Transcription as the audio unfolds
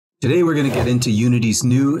Today we're going to get into Unity's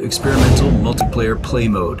new experimental multiplayer play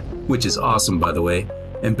mode, which is awesome by the way,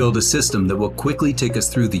 and build a system that will quickly take us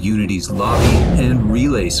through the Unity's lobby and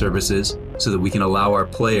relay services so that we can allow our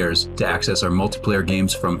players to access our multiplayer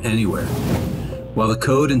games from anywhere. While the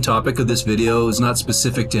code and topic of this video is not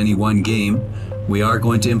specific to any one game, we are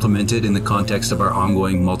going to implement it in the context of our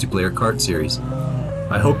ongoing multiplayer KART series.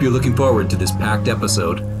 I hope you're looking forward to this packed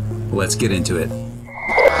episode. Let's get into it.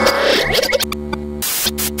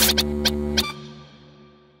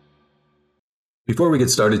 Before we get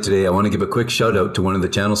started today, I want to give a quick shout out to one of the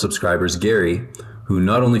channel subscribers, Gary, who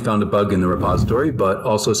not only found a bug in the repository, but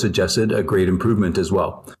also suggested a great improvement as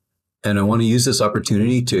well. And I want to use this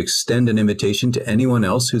opportunity to extend an invitation to anyone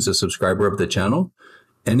else who's a subscriber of the channel.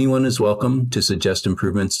 Anyone is welcome to suggest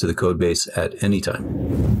improvements to the codebase at any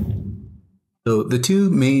time. So the two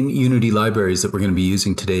main Unity libraries that we're going to be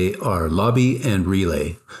using today are Lobby and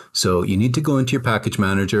Relay. So you need to go into your package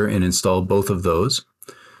manager and install both of those.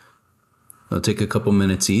 It'll take a couple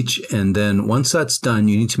minutes each, and then once that's done,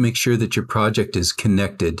 you need to make sure that your project is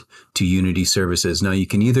connected to Unity services. Now you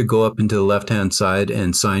can either go up into the left-hand side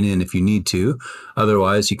and sign in if you need to.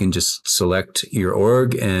 Otherwise, you can just select your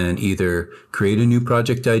org and either create a new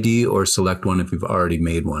project ID or select one if you've already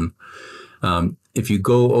made one. If you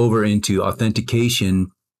go over into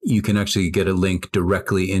authentication, you can actually get a link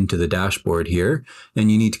directly into the dashboard here,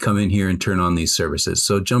 and you need to come in here and turn on these services.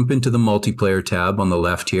 So jump into the multiplayer tab on the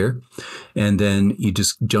left here, and then you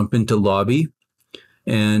just jump into Lobby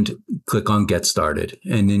and click on Get Started.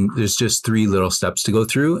 And then there's just 3 little steps to go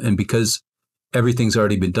through. And because everything's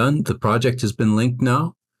already been done, the project has been linked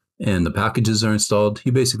now, and the packages are installed,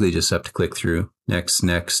 you basically just have to click through next,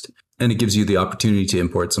 next. And it gives you the opportunity to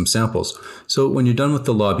import some samples. So when you're done with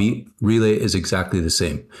the lobby, Relay is exactly the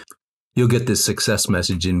same. You'll get this success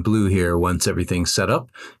message in blue here once everything's set up.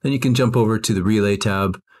 Then you can jump over to the Relay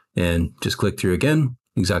tab and just click through again,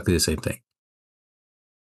 exactly the same thing.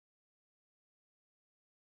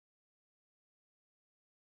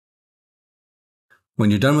 When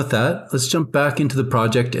you're done with that, let's jump back into the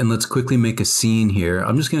project and let's quickly make a scene here.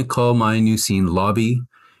 I'm just going to call my new scene Lobby,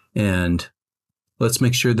 and let's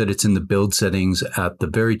make sure that it's in the build settings at the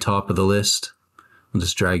very top of the list. I'll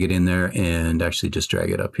just drag it in there and actually just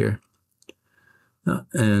drag it up here.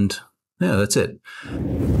 And yeah, that's it.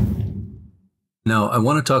 Now, I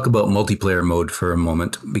want to talk about multiplayer mode for a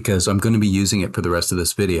moment because I'm going to be using it for the rest of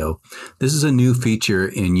this video. This is a new feature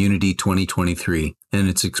in Unity 2023, and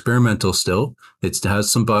it's experimental still. It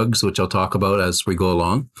has some bugs, which I'll talk about as we go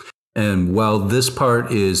along. And while this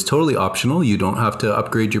part is totally optional, you don't have to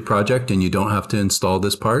upgrade your project and you don't have to install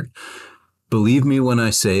this part. Believe me when I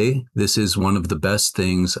say this is one of the best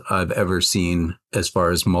things I've ever seen as far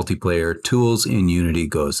as multiplayer tools in Unity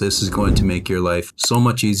goes. This is going to make your life so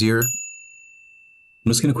much easier. I'm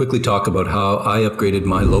just going to quickly talk about how I upgraded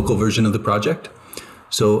my local version of the project.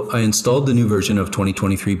 So I installed the new version of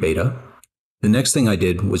 2023 beta. The next thing I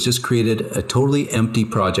did was just created a totally empty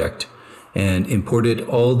project and imported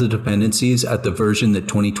all the dependencies at the version that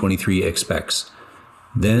 2023 expects.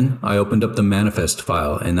 Then I opened up the manifest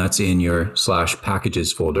file, and that's in your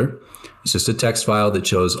 /packages folder. It's just a text file that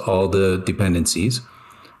shows all the dependencies.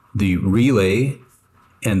 The relay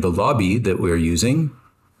and the lobby that we're using,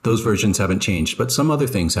 those versions haven't changed, but some other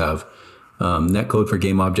things have. Netcode for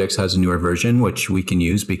game objects has a newer version, which we can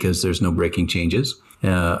use because there's no breaking changes.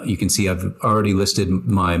 You can see I've already listed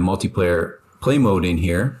my multiplayer play mode in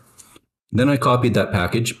here. Then I copied that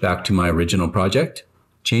package back to my original project,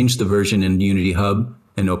 changed the version in Unity Hub,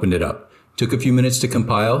 and opened it up. Took a few minutes to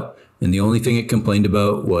compile, and the only thing it complained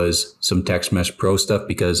about was some Text Mesh Pro stuff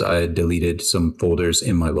because I had deleted some folders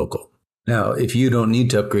in my local. Now, if you don't need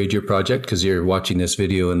to upgrade your project because you're watching this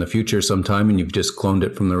video in the future sometime and you've just cloned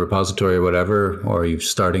it from the repository or whatever, or you're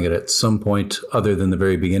starting it at some point other than the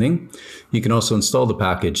very beginning, you can also install the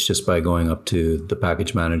package just by going up to the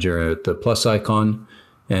package manager at the plus icon,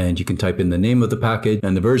 and you can type in the name of the package.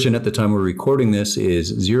 And the version at the time we're recording this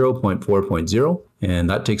is 0.4.0, and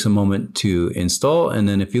that takes a moment to install. And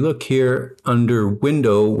then if you look here under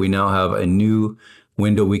window, we now have a new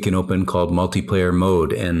window we can open called multiplayer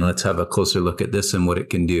mode. And let's have a closer look at this and what it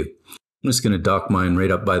can do. I'm just going to dock mine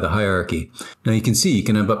right up by the hierarchy. Now you can see you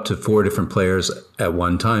can have up to 4 different players at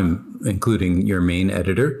one time, including your main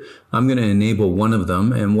editor. I'm going to enable one of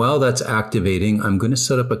them, and while that's activating, I'm going to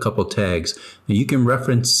set up a couple tags. Now you can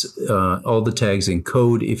reference all the tags in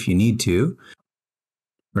code if you need to.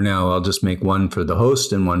 For now, I'll just make one for the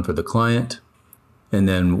host and one for the client. And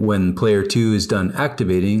then when player 2 is done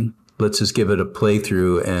activating, let's just give it a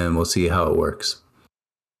playthrough and we'll see how it works.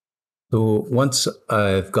 So once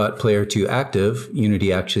I've got player 2 active,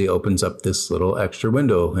 Unity actually opens up this little extra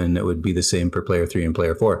window, and it would be the same for player 3 and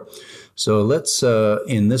player 4. So let's,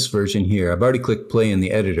 in this version here, I've already clicked play in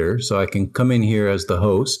the editor, so I can come in here as the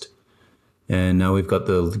host. And now we've got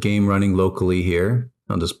the game running locally here.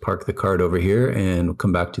 I'll just park the card over here and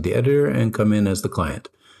come back to the editor and come in as the client.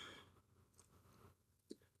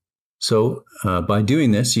 So by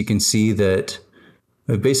doing this, you can see that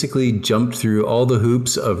I've basically jumped through all the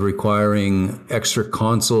hoops of requiring extra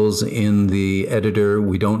consoles in the editor.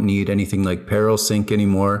 We don't need anything like parallel sync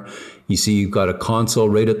anymore. You see you've got a console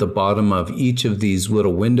right at the bottom of each of these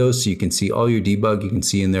little windows, so you can see all your debug. You can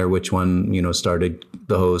see in there which one started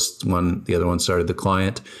the host, the other one started the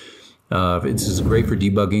client. This is great for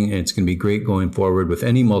debugging, and it's going to be great going forward with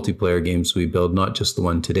any multiplayer games we build, not just the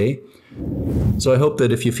one today. So I hope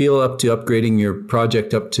that if you feel up to upgrading your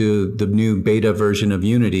project up to the new beta version of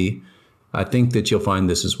Unity, I think that you'll find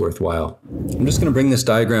this is worthwhile. I'm just going to bring this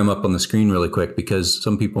diagram up on the screen really quick because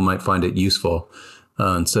some people might find it useful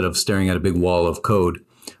instead of staring at a big wall of code.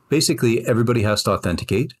 Basically, everybody has to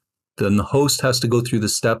authenticate. Then the host has to go through the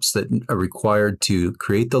steps that are required to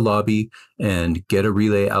create the lobby and get a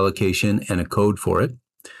relay allocation and a code for it,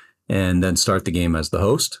 and then start the game as the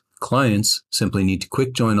host. Clients simply need to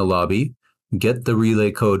quick join a lobby, get the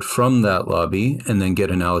relay code from that lobby, and then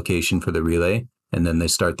get an allocation for the relay, and then they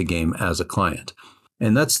start the game as a client.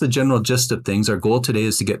 And that's the general gist of things. Our goal today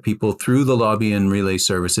is to get people through the lobby and relay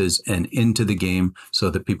services and into the game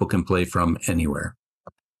so that people can play from anywhere.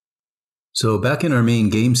 So back in our main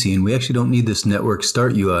game scene, we actually don't need this network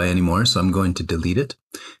start UI anymore, so I'm going to delete it.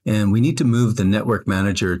 And we need to move the network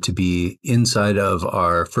manager to be inside of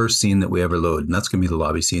our first scene that we ever load, and that's going to be the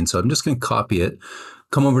lobby scene. So I'm just going to copy it,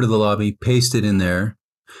 come over to the lobby, paste it in there,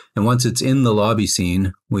 and once it's in the lobby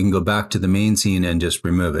scene, we can go back to the main scene and just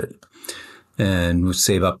remove it. And we'll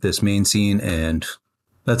save up this main scene, and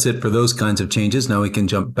that's it for those kinds of changes. Now we can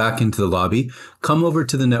jump back into the lobby, come over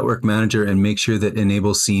to the network manager, and make sure that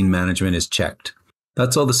enable scene management is checked.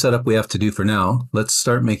 That's all the setup we have to do for now. Let's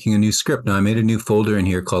start making a new script. Now I made a new folder in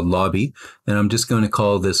here called lobby, and I'm just going to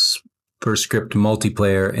call this first script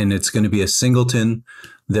multiplayer, and it's going to be a singleton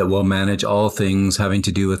that will manage all things having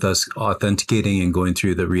to do with us authenticating and going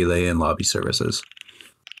through the relay and lobby services.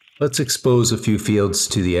 Let's expose a few fields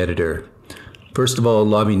to the editor. First of all,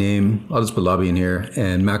 lobby name, I'll just put lobby in here,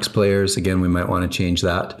 and max players, again, we might want to change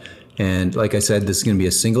that. And like I said, this is going to be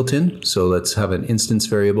a singleton, so let's have an instance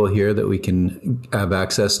variable here that we can have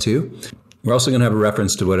access to. We're also going to have a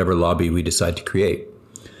reference to whatever lobby we decide to create.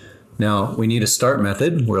 Now, we need a start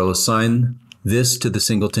method where I'll assign this to the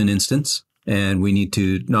singleton instance, and we need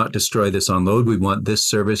to not destroy this on load. We want this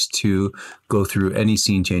service to go through any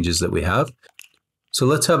scene changes that we have. So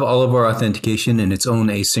let's have all of our authentication in its own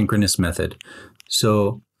asynchronous method.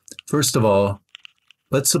 So first of all,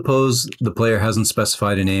 let's suppose the player hasn't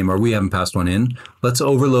specified a name or we haven't passed one in. Let's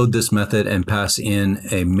overload this method and pass in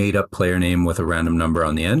a made-up player name with a random number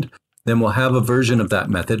on the end. Then we'll have a version of that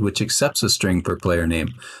method which accepts a string for player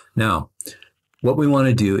name. Now, what we want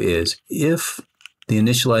to do is if the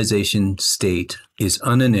initialization state is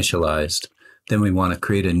uninitialized, then we want to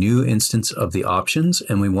create a new instance of the options,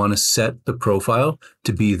 and we want to set the profile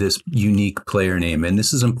to be this unique player name. And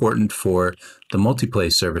this is important for the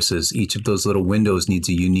multiplayer services. Each of those little windows needs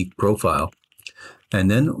a unique profile. And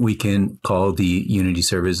then we can call the Unity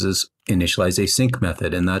services initialize async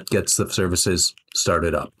method, and that gets the services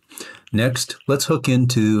started up. Next, let's hook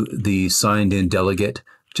into the signed in delegate,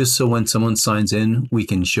 just so when someone signs in, we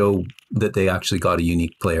can show that they actually got a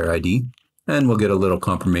unique player ID, and we'll get a little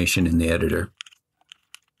confirmation in the editor.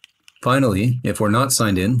 Finally, if we're not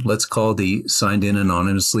signed in, let's call the signed in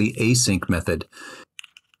anonymously async method.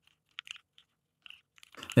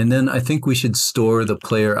 And then I think we should store the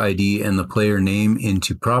player ID and the player name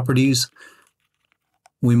into properties.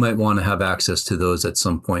 We might want to have access to those at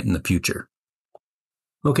some point in the future.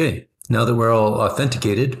 Okay, now that we're all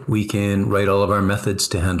authenticated, we can write all of our methods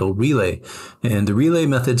to handle relay. And the relay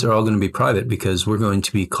methods are all going to be private because we're going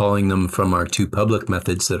to be calling them from our two public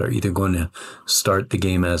methods that are either going to start the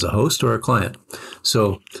game as a host or a client.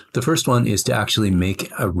 So the first one is to actually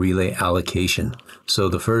make a relay allocation. So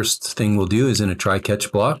the first thing we'll do is in a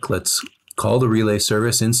try-catch block, let's call the relay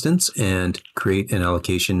service instance and create an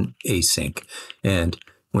allocation async. And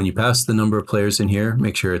when you pass the number of players in here,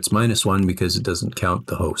 make sure it's -1 because it doesn't count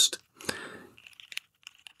the host.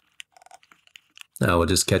 Now we'll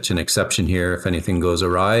just catch an exception here if anything goes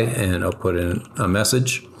awry, and I'll put in a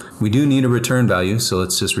message. We do need a return value, so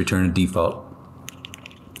let's just return a default.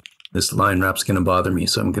 This line wrap's going to bother me,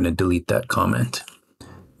 so I'm going to delete that comment.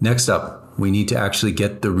 Next up, we need to actually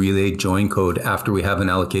get the relay join code after we have an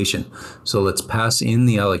allocation. So let's pass in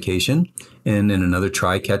the allocation, and in another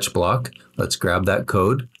try catch block, let's grab that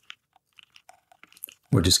code.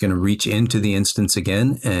 We're just going to reach into the instance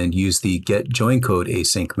again and use the get join code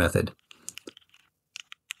async method.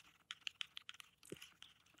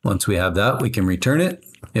 Once we have that, we can return it.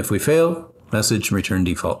 If we fail, message return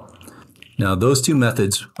default. Now those two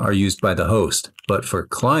methods are used by the host, but for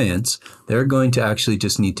clients, they're going to actually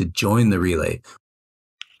just need to join the relay.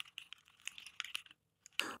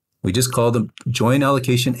 We just call the join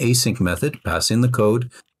allocation async method, pass in the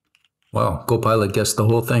code. Wow, Copilot guessed the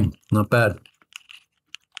whole thing. Not bad.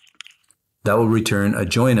 That will return a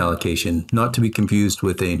join allocation, not to be confused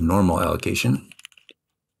with a normal allocation.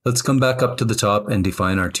 Let's come back up to the top and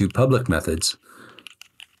define our two public methods.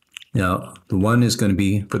 Now, the one is going to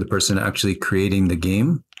be for the person actually creating the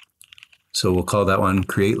game. So we'll call that one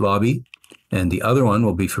create lobby. And the other one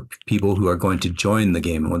will be for people who are going to join the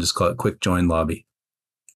game. We'll just call it quick join lobby.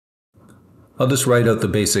 I'll just write out the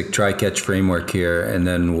basic try catch framework here, and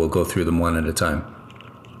then we'll go through them one at a time.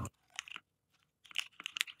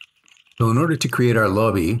 So in order to create our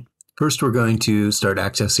lobby, first we're going to start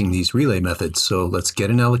accessing these relay methods. So let's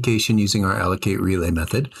get an allocation using our allocate relay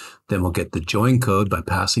method. Then we'll get the join code by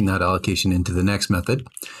passing that allocation into the next method.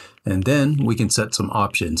 And then we can set some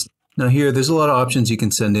options. Now here, there's a lot of options you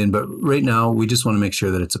can send in, but right now we just want to make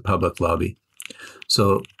sure that it's a public lobby.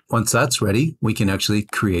 So once that's ready, we can actually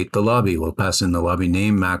create the lobby. We'll pass in the lobby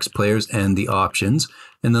name, max players, and the options.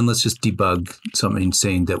 And then let's just debug something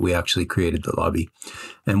saying that we actually created the lobby.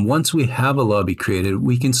 And once we have a lobby created,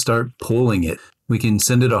 we can start polling it. We can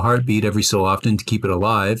send it a heartbeat every so often to keep it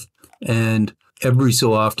alive. And every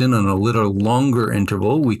so often, on a little longer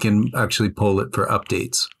interval, we can actually poll it for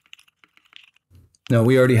updates. Now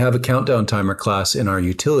we already have a countdown timer class in our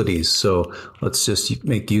utilities, so let's just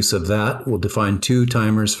make use of that. We'll define 2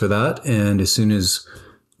 timers for that, and as soon as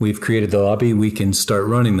we've created the lobby, we can start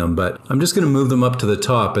running them. But I'm just going to move them up to the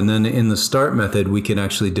top, and then in the start method, we can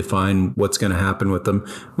actually define what's going to happen with them.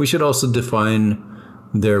 We should also define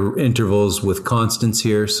their intervals with constants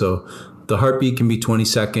here. So the heartbeat can be 20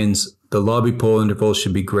 seconds. The lobby poll interval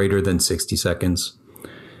should be greater than 60 seconds.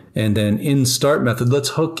 And then in start method, let's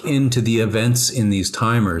hook into the events in these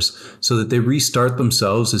timers so that they restart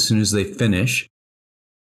themselves as soon as they finish.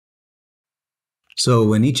 So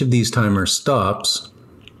when each of these timers stops,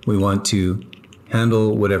 we want to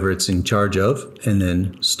handle whatever it's in charge of and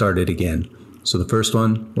then start it again. So the first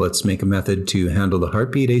one, let's make a method to handle the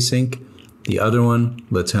heartbeat async. The other one,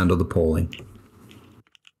 let's handle the polling.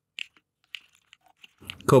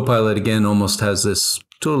 Copilot again almost has this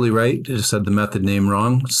totally right. It just had the method name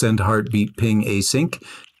wrong. Send heartbeat ping async.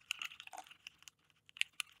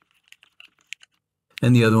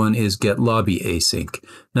 And the other one is get lobby async.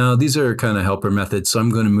 Now these are kind of helper methods, so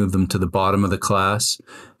I'm going to move them to the bottom of the class.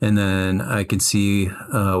 And then I can see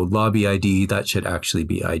lobby ID, that should actually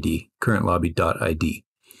be ID, current lobby.id.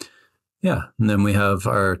 Yeah, and then we have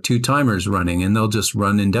our 2 timers running, and they'll just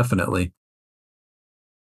run indefinitely.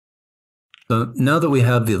 So now that we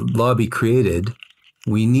have the lobby created,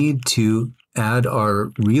 we need to add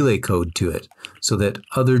our relay code to it so that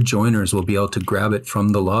other joiners will be able to grab it from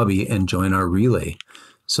the lobby and join our relay.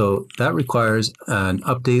 So that requires an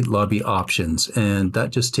update lobby options, and that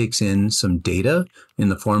just takes in some data in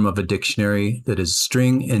the form of a dictionary that is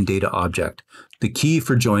string and data object. The key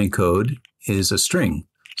for join code is a string.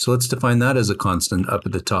 So let's define that as a constant up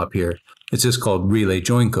at the top here. It's just called relay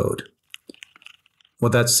join code.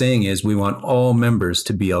 What that's saying is we want all members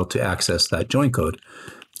to be able to access that join code.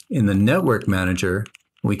 In the network manager,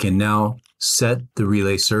 we can now set the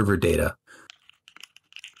relay server data.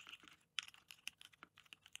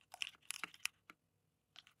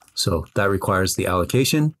 So that requires the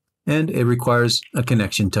allocation, and it requires a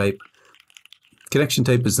connection type. Connection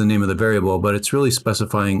type is the name of the variable, but it's really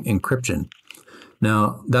specifying encryption.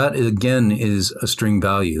 Now that again is a string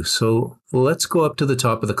value. So let's go up to the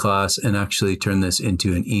top of the class and actually turn this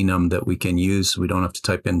into an enum that we can use so we don't have to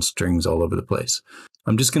type in strings all over the place.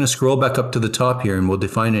 I'm just going to scroll back up to the top here and we'll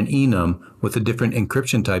define an enum with the different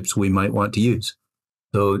encryption types we might want to use.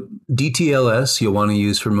 So DTLS you'll want to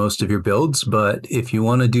use for most of your builds, but if you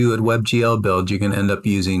want to do a WebGL build, you can end up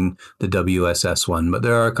using the WSS one, but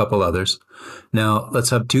there are a couple others. Now let's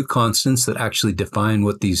have 2 constants that actually define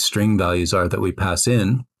what these string values are that we pass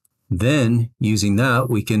in. Then using that,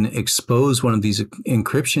 we can expose one of these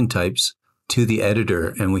encryption types to the editor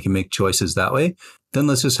and we can make choices that way. Then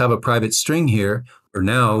let's just have a private string here. For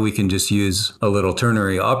now, we can just use a little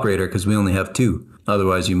ternary operator because we only have 2.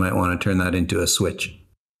 Otherwise, you might want to turn that into a switch.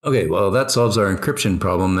 Okay, well, that solves our encryption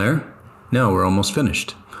problem there. Now we're almost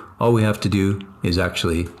finished. all we have to do is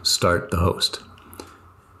actually start the host.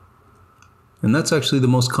 And that's actually the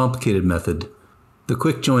most complicated method. The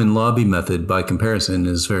quick join lobby method, by comparison,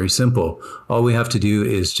 is very simple. All we have to do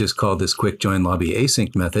is just call this quick join lobby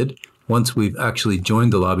async method. Once we've actually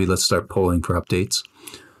joined the lobby, let's start polling for updates.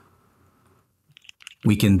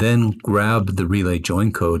 We can then grab the relay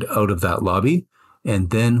join code out of that lobby,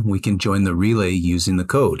 and then we can join the relay using the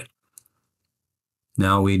code.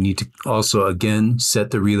 Now we need to also again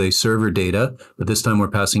set the relay server data, but this time we're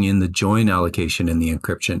passing in the join allocation in the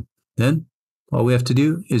encryption. Then all we have to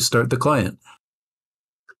do is start the client.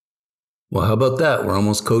 Well, how about that? We're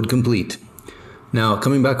almost code complete. Now,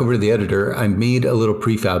 coming back over to the editor, I made a little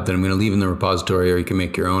prefab that I'm going to leave in the repository, or you can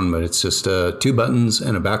make your own, but it's just 2 buttons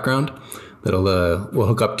and a background that'll will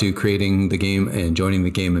hook up to creating the game and joining the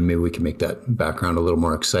game, and maybe we can make that background a little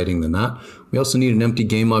more exciting than that. We also need an empty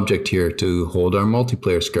game object here to hold our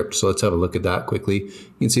multiplayer script, so let's have a look at that quickly.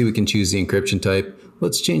 You can see we can choose the encryption type.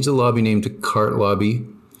 Let's change the lobby name to KART Lobby.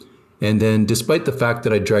 And then, despite the fact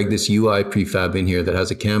that I dragged this UI prefab in here that has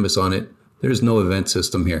a canvas on it, there's no event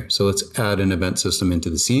system here. So let's add an event system into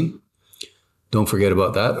the scene. Don't forget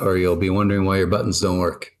about that, or you'll be wondering why your buttons don't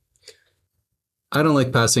work. I don't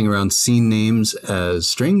like passing around scene names as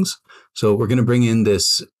strings, so we're going to bring in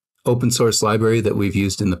this open source library that we've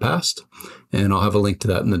used in the past, and I'll have a link to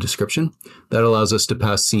that in the description. That allows us to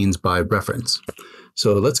pass scenes by reference.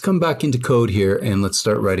 So let's come back into code here and let's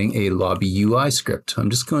start writing a lobby UI script. I'm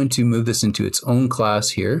just going to move this into its own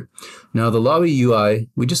class here. Now the lobby UI,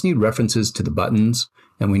 we just need references to the buttons,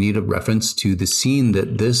 and we need a reference to the scene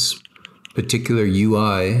that this particular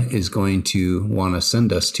UI is going to want to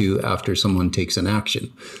send us to after someone takes an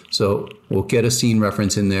action. So we'll get a scene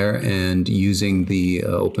reference in there and using the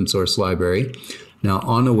open source library. Now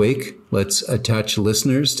on awake, let's attach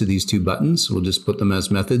listeners to these 2 buttons. We'll just put them as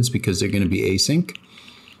methods because they're going to be async.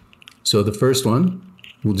 So the first one,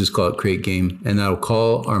 we'll just call it create game, and that'll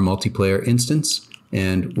call our multiplayer instance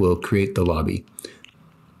and we'll create the lobby.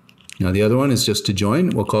 Now the other one is just to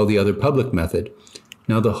join. We'll call the other public method.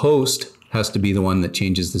 Now the host has to be the one that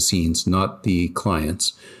changes the scenes, not the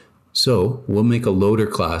clients. So we'll make a loader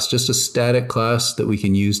class, just a static class that we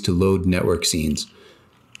can use to load network scenes.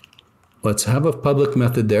 Let's have a public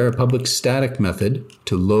method there, a public static method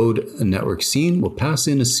to load a network scene. We'll pass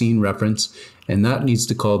in a scene reference, and that needs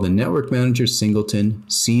to call the network manager singleton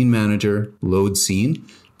scene manager load scene,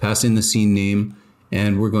 pass in the scene name,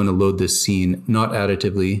 and we're going to load this scene not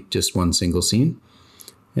additively, just one single scene.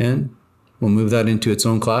 And we'll move that into its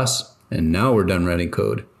own class, and now we're done writing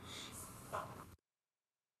code.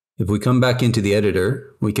 If we come back into the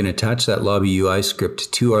editor, we can attach that lobby UI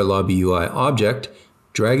script to our lobby UI object,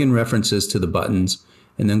 drag in references to the buttons,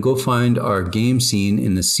 and then go find our game scene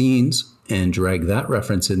in the scenes and drag that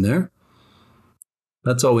reference in there.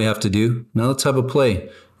 That's all we have to do. Now let's have a play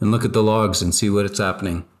and look at the logs and see what's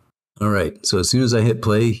happening. All right, so as soon as I hit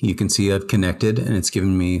play, you can see I've connected and it's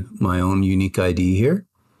given me my own unique ID here.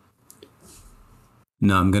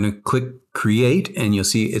 Now I'm going to click create, and you'll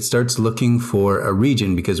see it starts looking for a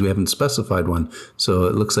region because we haven't specified one. So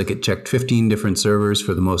it looks like it checked 15 different servers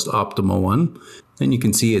for the most optimal one. And you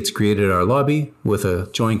can see it's created our lobby with a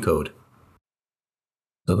join code.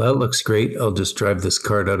 So that looks great. I'll just drive this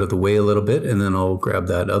card out of the way a little bit, and then I'll grab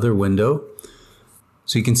that other window.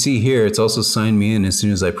 So you can see here it's also signed me in as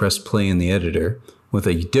soon as I press play in the editor with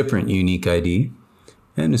a different unique ID.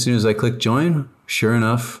 And as soon as I click join, sure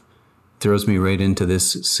enough, throws me right into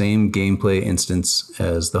this same gameplay instance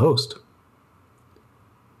as the host.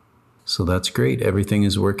 So that's great. Everything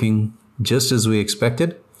is working just as we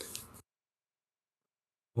expected.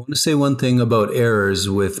 I want to say one thing about errors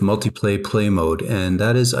with multiplayer play mode, and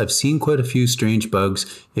that is I've seen quite a few strange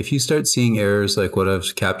bugs. If you start seeing errors like what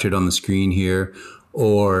I've captured on the screen here,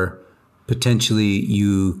 or potentially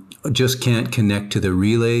you just can't connect to the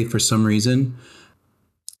relay for some reason,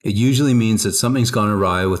 it usually means that something's gone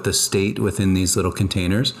awry with the state within these little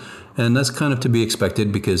containers. And that's kind of to be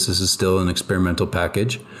expected because this is still an experimental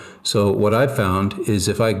package. So what I've found is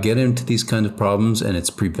if I get into these kind of problems and it's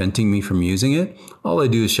preventing me from using it, all I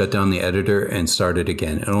do is shut down the editor and start it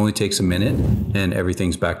again. It only takes a minute and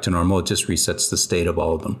everything's back to normal. It just resets the state of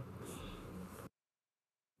all of them.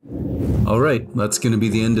 All right, that's going to be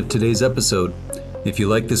the end of today's episode. If you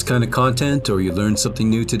like this kind of content or you learned something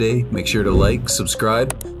new today, make sure to like,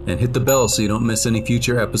 subscribe, and hit the bell so you don't miss any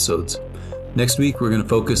future episodes. Next week, we're going to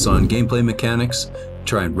focus on gameplay mechanics,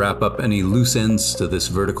 try and wrap up any loose ends to this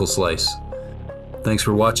vertical slice. Thanks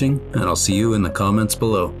for watching, and I'll see you in the comments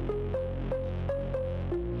below.